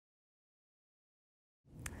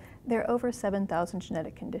There are over 7,000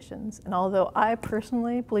 genetic conditions, and although I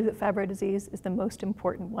personally believe that Fabry disease is the most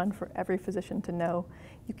important one for every physician to know,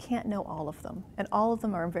 you can't know all of them, and all of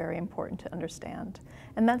them are very important to understand.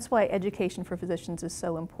 And that's why education for physicians is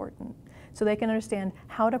so important, so they can understand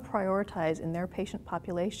how to prioritize in their patient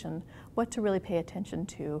population, what to really pay attention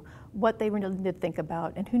to, what they really need to think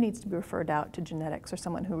about, and who needs to be referred out to genetics or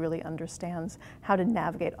someone who really understands how to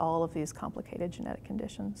navigate all of these complicated genetic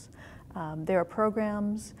conditions. There are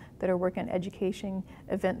programs that are working on education,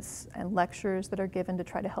 events and lectures that are given to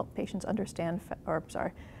try to help patients understand,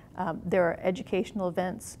 there are educational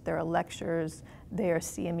events, there are lectures, there are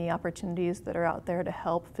CME opportunities that are out there to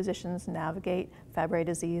help physicians navigate Fabry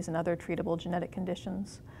disease and other treatable genetic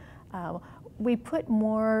conditions. We put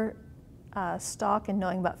more stock in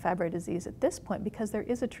knowing about Fabry disease at this point because there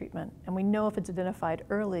is a treatment, and we know if it's identified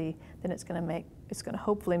early, then it's going to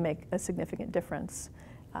hopefully make a significant difference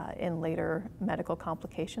in later medical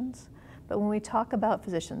complications. But when we talk about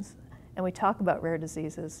physicians and we talk about rare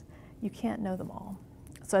diseases, you can't know them all.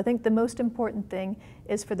 So I think the most important thing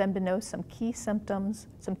is for them to know some key symptoms,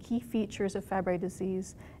 some key features of Fabry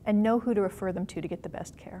disease, and know who to refer them to get the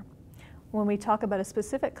best care. When we talk about a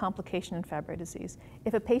specific complication in Fabry disease,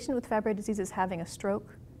 if a patient with Fabry disease is having a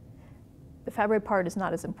stroke, the Fabry part is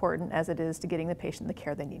not as important as it is to getting the patient the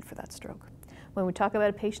care they need for that stroke. When we talk about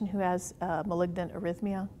a patient who has malignant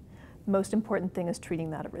arrhythmia, the most important thing is treating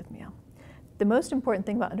that arrhythmia. The most important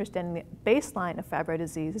thing about understanding the baseline of Fabry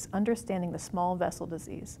disease is understanding the small vessel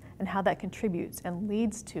disease and how that contributes and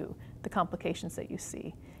leads to the complications that you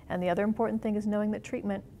see. And the other important thing is knowing that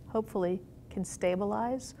treatment, hopefully, can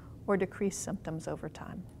stabilize or decrease symptoms over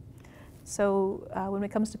time. So when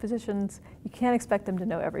it comes to physicians, you can't expect them to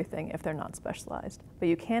know everything if they're not specialized, but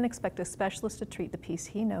you can expect a specialist to treat the piece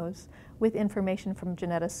he knows with information from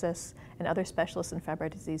geneticists and other specialists in Fabry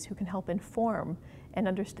disease who can help inform and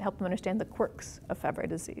help them understand the quirks of Fabry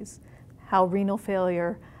disease, how renal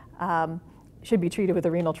failure should be treated with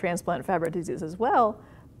a renal transplant in Fabry disease as well,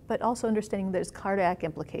 but also understanding there's cardiac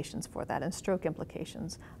implications for that and stroke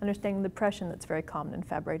implications, understanding the depression that's very common in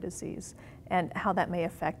Fabry disease and how that may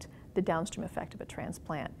affect the downstream effect of a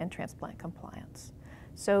transplant and transplant compliance.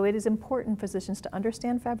 So it is important for physicians to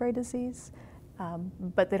understand Fabry disease,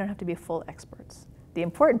 but they don't have to be full experts. The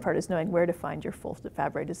important part is knowing where to find your full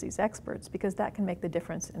Fabry disease experts because that can make the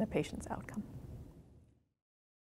difference in a patient's outcome.